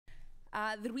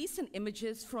The recent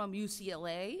images from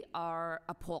UCLA are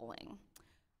appalling.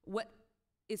 What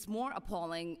is more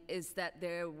appalling is that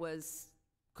it was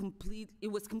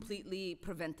completely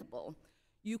preventable.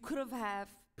 You could have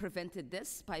prevented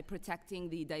this by protecting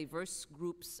the diverse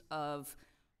groups of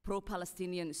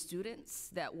pro-Palestinian students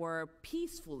that were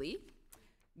peacefully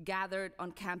gathered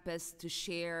on campus to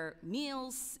share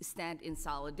meals, stand in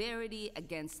solidarity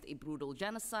against a brutal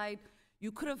genocide.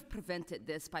 You could have prevented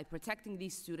this by protecting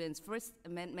these students' First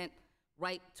Amendment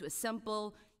right to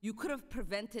assemble. You could have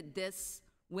prevented this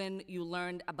when you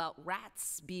learned about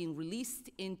rats being released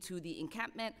into the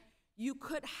encampment. You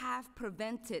could have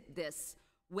prevented this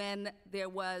when there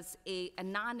was an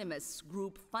anonymous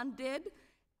group funded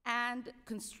and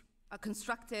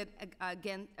constructed,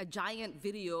 again, a giant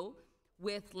video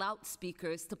with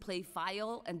loudspeakers to play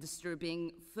vile and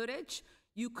disturbing footage.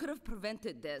 You could have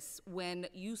prevented this when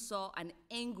you saw an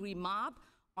angry mob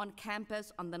on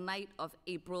campus on the night of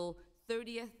April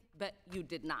 30th, but you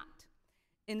did not.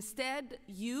 Instead,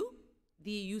 you,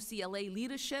 the UCLA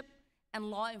leadership and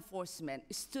law enforcement,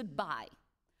 stood by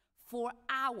for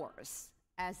hours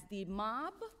as the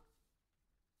mob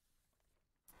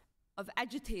of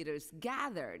agitators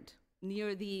gathered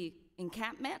near the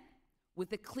encampment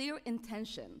with a clear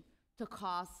intention to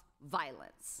cause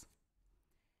violence.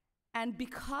 And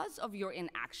because of your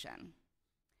inaction,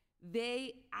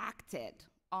 they acted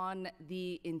on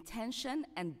the intention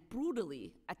and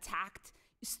brutally attacked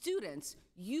students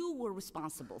you were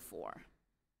responsible for.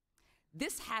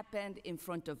 This happened in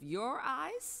front of your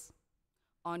eyes,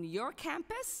 on your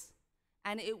campus,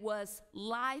 and it was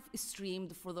live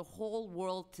streamed for the whole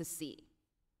world to see.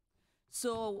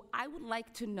 So I would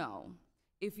like to know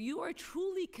if you are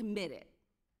truly committed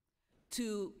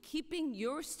to keeping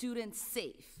your students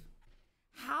safe.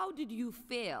 How did you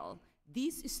fail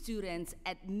these students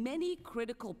at many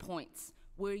critical points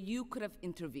where you could have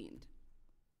intervened?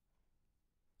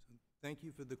 Thank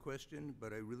you for the question,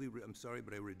 but I'm sorry,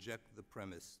 but I reject the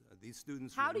premise. These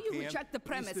students. How do you reject the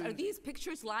premise? Are these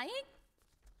pictures lying?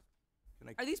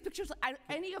 Are these pictures? Are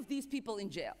any of these people in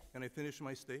jail? Can I finish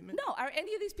my statement? No. Are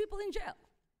any of these people in jail?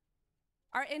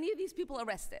 Are any of these people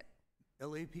arrested?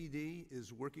 LAPD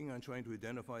is working on trying to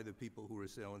identify the people who were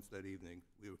assailants that evening.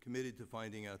 We were committed to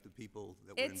finding out the people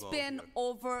that were involved. It's been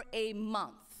over a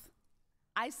month.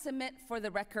 I submit for the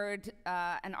record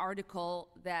an article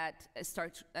that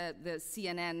the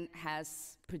CNN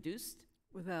has produced.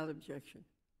 Without objection.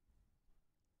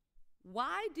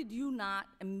 Why did you not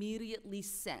immediately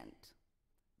send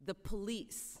the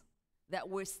police that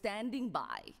were standing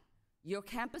by, your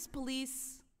campus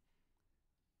police,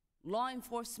 law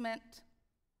enforcement,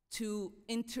 to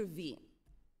intervene?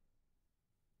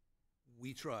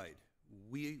 We tried.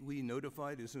 We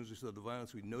notified, as soon as we saw the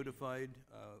violence, we notified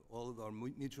all of our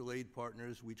mutual aid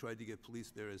partners. We tried to get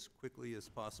police there as quickly as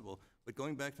possible. But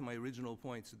going back to my original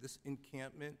point, so this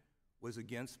encampment was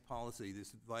against policy.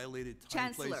 This violated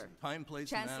time,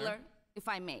 place, and manner. If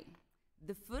I may,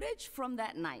 the footage from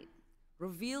that night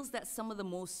reveals that some of the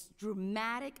most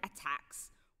dramatic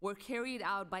attacks were carried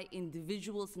out by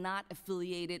individuals not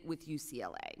affiliated with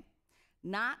UCLA,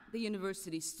 not the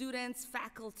university students,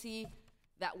 faculty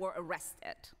that were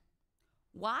arrested.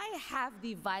 Why have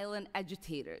the violent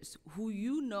agitators, who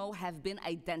you know have been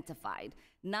identified,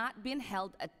 not been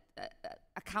held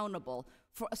accountable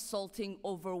for assaulting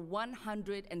over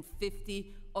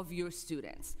 150 of your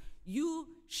students? You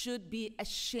should be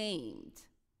ashamed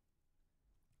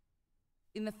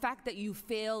in the fact that you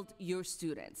failed your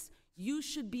students. You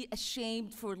should be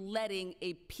ashamed for letting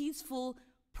a peaceful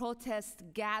protest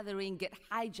gathering get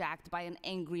hijacked by an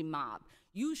angry mob.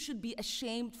 You should be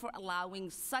ashamed for allowing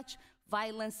such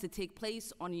violence to take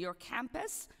place on your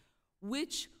campus,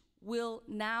 which will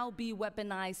now be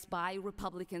weaponized by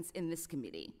Republicans in this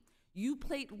committee. You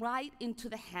played right into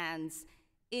the hands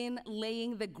in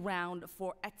laying the ground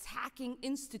for attacking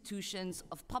institutions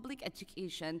of public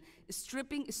education,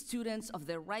 stripping students of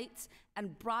their rights,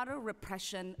 and broader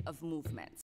repression of movements.